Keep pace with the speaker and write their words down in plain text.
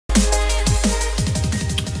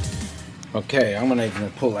Okay, I'm gonna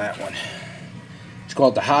pull that one. It's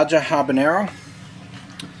called the Aji Habanero.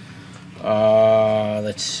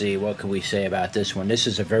 Let's see, what can we say about this one? This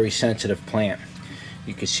is a very sensitive plant.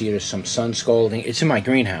 You can see there's some sun scalding. It's in my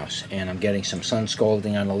greenhouse, and I'm getting some sun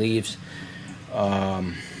scalding on the leaves.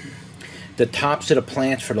 The tops of the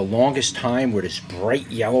plants for the longest time were this bright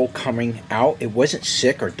yellow coming out. It wasn't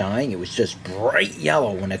sick or dying. It was just bright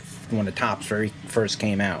yellow when the tops first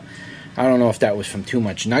came out. I don't know if that was from too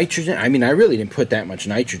much nitrogen. I mean, I really didn't put that much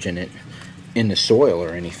nitrogen in the soil or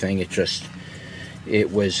anything. It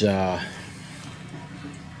was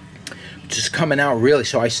just coming out really.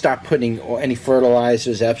 So I stopped putting any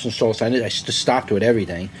fertilizers, Epsom salts. I just stopped with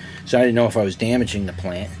everything. So I didn't know if I was damaging the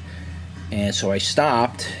plant. And so I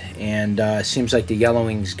stopped, and it seems like the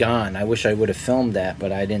yellowing's gone. I wish I would have filmed that,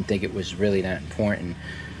 but I didn't think it was really that important.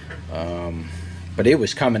 But it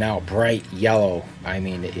was coming out bright yellow. I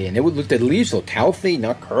mean, and the leaves looked healthy,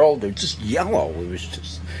 not curled. They're just yellow. It was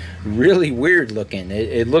just really weird looking.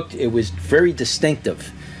 It was very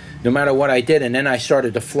distinctive, no matter what I did. And then I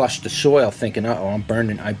started to flush the soil, thinking, "Uh-oh,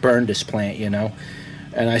 I burned this plant," you know.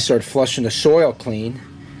 And I started flushing the soil clean.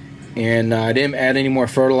 And I didn't add any more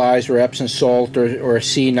fertilizer, Epsom salt, or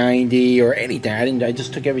C90 or anything. I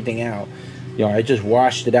just took everything out. You know, I just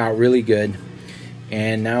washed it out really good.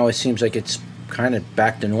 And now it seems like it's kind of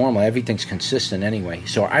back to normal. Everything's consistent anyway.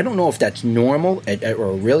 So I don't know if that's normal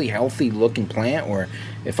or a really healthy looking plant, or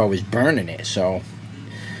if I was burning it. So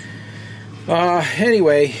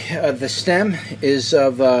anyway, the stem is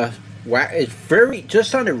of it's very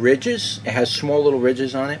just on the ridges. It has small little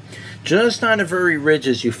ridges on it. Just on the very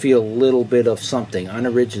ridges, you feel a little bit of something on the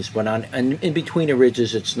ridges, but in between the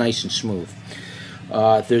ridges, it's nice and smooth.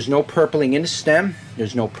 There's no purpling in the stem.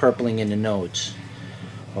 There's no purpling in the nodes.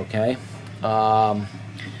 Okay.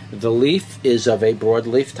 The leaf is of a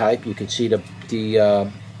broadleaf type. You can see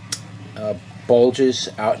the bulges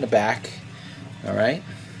out in the back. All right.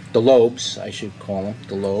 The lobes, I should call them,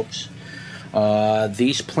 the lobes.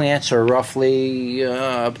 These plants are roughly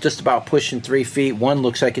just about pushing 3 feet. One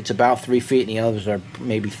looks like it's about 3 feet, and the others are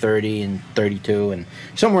maybe 30 and 32, and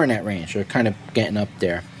somewhere in that range. They're kind of getting up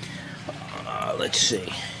there. Let's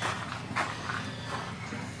see.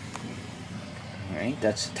 All right,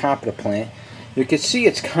 that's the top of the plant. You can see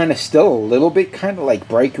it's kind of still a little bit kind of like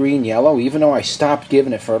bright green yellow. Even though I stopped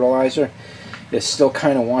giving it fertilizer, it still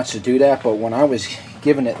kind of wants to do that. But when I was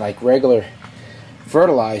giving it like regular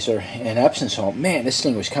fertilizer and Epsom salt, man, this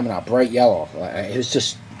thing was coming out bright yellow. It was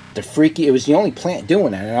just it was the only plant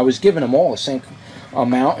doing that, and I was giving them all the same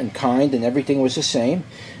amount and kind, and everything was the same.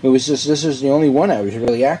 It was just, this is the only one I was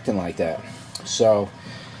really acting like that. So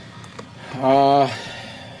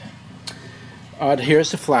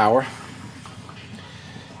here's the flower.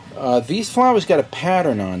 These flowers got a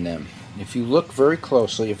pattern on them. If you look very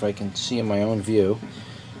closely, if I can see in my own view,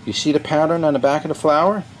 you see the pattern on the back of the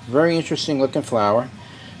flower? Very interesting looking flower.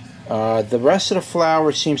 The rest of the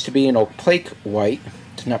flower seems to be an opaque white.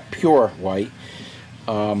 It's not pure white.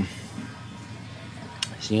 It's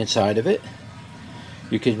the inside of it.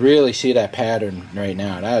 You can really see that pattern right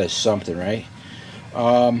now. That is something, right?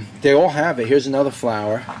 They all have it. Here's another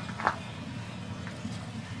flower.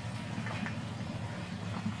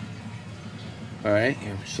 Alright,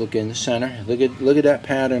 just look in the center. Look at that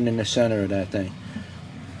pattern in the center of that thing.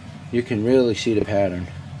 You can really see the pattern.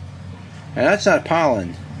 And that's not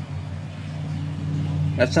pollen.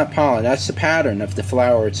 That's not pollen. That's the pattern of the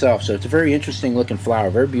flower itself. So it's a very interesting looking flower.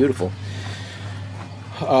 Very beautiful.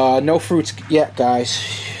 No fruits yet, guys.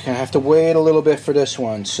 Gonna have to wait a little bit for this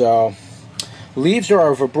one. So leaves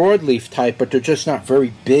are of a broadleaf type, but they're just not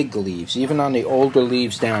very big leaves. Even on the older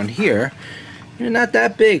leaves down here, they're not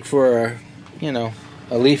that big for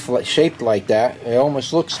a leaf shaped like that. It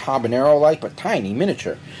almost looks habanero-like, but tiny,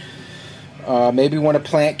 miniature. Maybe when a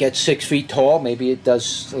plant gets 6 feet tall, maybe it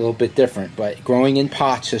does a little bit different. But growing in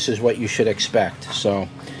pots, this is what you should expect. So,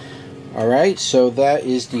 all right. So that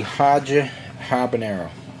is the Aji Habanero.